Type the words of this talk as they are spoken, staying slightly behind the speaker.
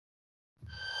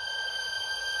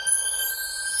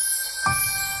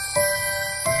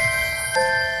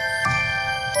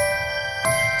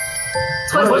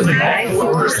was the night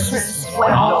before Christmas,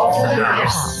 when all the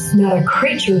house. Not a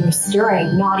creature was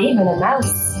stirring, not even a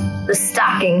mouse. The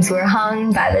stockings were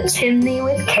hung by the chimney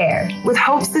with care, with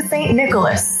hopes that St.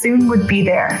 Nicholas soon would be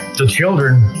there. The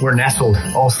children were nestled,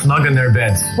 all snug in their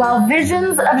beds, while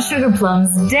visions of sugar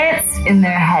plums danced in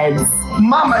their heads.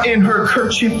 Mama in her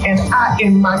kerchief and I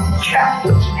in my cap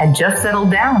had just settled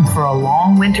down for a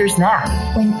long winter's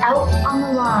nap. When out on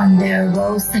the lawn there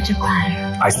arose such a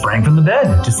clatter. I sprang from the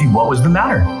bed to see what was the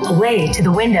matter. Away to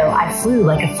the window I flew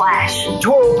like a flash,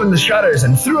 tore open the shutters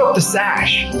and threw up the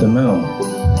sash. The moon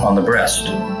on the breast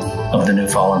of the new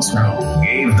fallen snow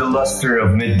gave the luster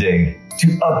of midday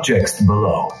to objects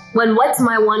below. When what's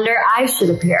my wonder I should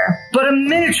appear, but a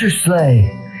miniature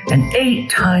sleigh and 8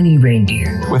 tiny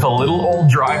reindeer. With a little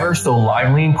old driver so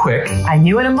lively and quick, I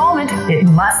knew in a moment it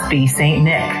must be St.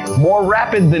 Nick. More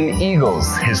rapid than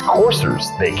eagles, his coursers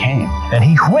they came. And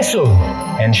he whistled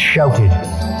and shouted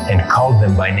and called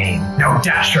them by name. Now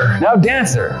Dasher, now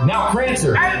Dancer, now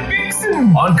Prancer, and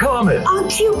Vixen, on Comet, on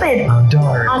Cupid, on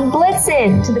Dart, on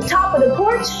Blitzen, to the top of the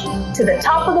porch, to the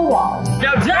top of the wall.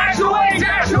 Now dash away,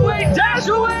 dash away, dash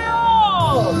away all!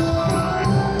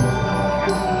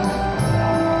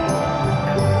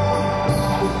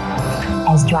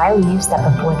 As dry leaves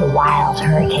that before the wild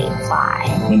hurricane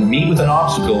fly. When to meet with an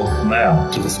obstacle, now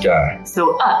to the sky.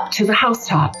 So up to the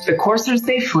housetop, the coursers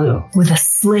they flew, with a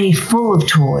sleigh full of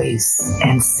toys,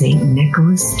 and St.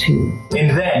 Nicholas too.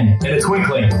 And then, in a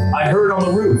twinkling, I heard on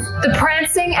the roof the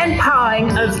prancing and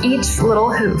pawing of each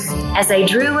little hoof. As I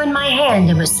drew in my hand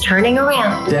and was turning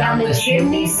around, down the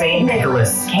chimney St.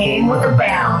 Nicholas came with a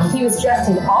bound. He was dressed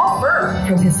in all fur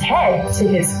from his head to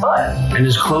his foot, and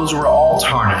his clothes were all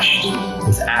tarnished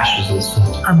with ashes of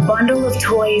soot. A bundle of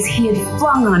toys he had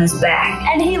flung on his back,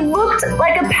 and he looked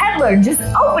like a peddler just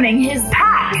opening his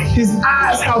pack. His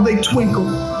eyes, how they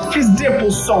twinkled, his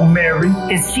dimples so merry.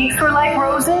 His cheeks were like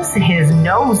roses, his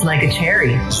nose like a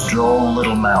cherry. His droll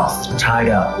little mouth tied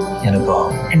up in a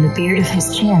bow. And the beard of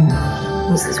his chin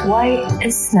was as white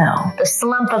as snow. The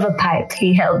slump of a pipe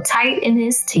he held tight in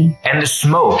his teeth. And the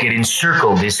smoke, it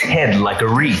encircled his head like a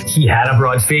wreath. He had a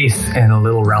broad face and a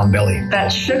little round belly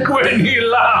that shook when he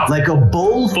laughed like a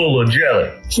bowl full of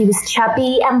jelly. He was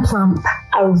chubby and plump,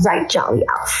 a right jolly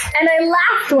elf. And I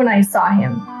laughed when I saw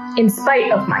him, in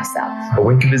spite of myself. A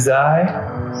wink of his eye,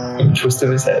 and a twist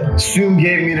of his head soon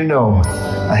gave me to know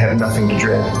I have nothing to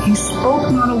dread. He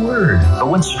spoke not a word, but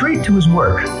went straight to his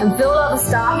work, and filled all the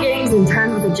stockings and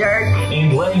turned with a jerk.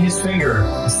 And laying his finger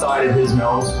beside his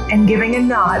nose, and giving a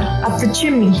nod, up the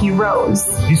chimney he rose.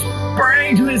 He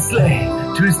sprang to his sleigh,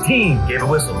 to his team, gave a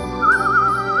whistle.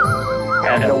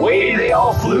 And away they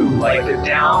all flew like the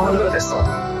down of a thistle.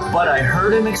 But I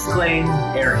heard him exclaim,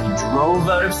 ere he drove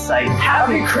out of sight,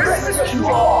 Happy Christmas to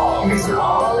all, and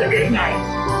all a good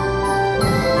night.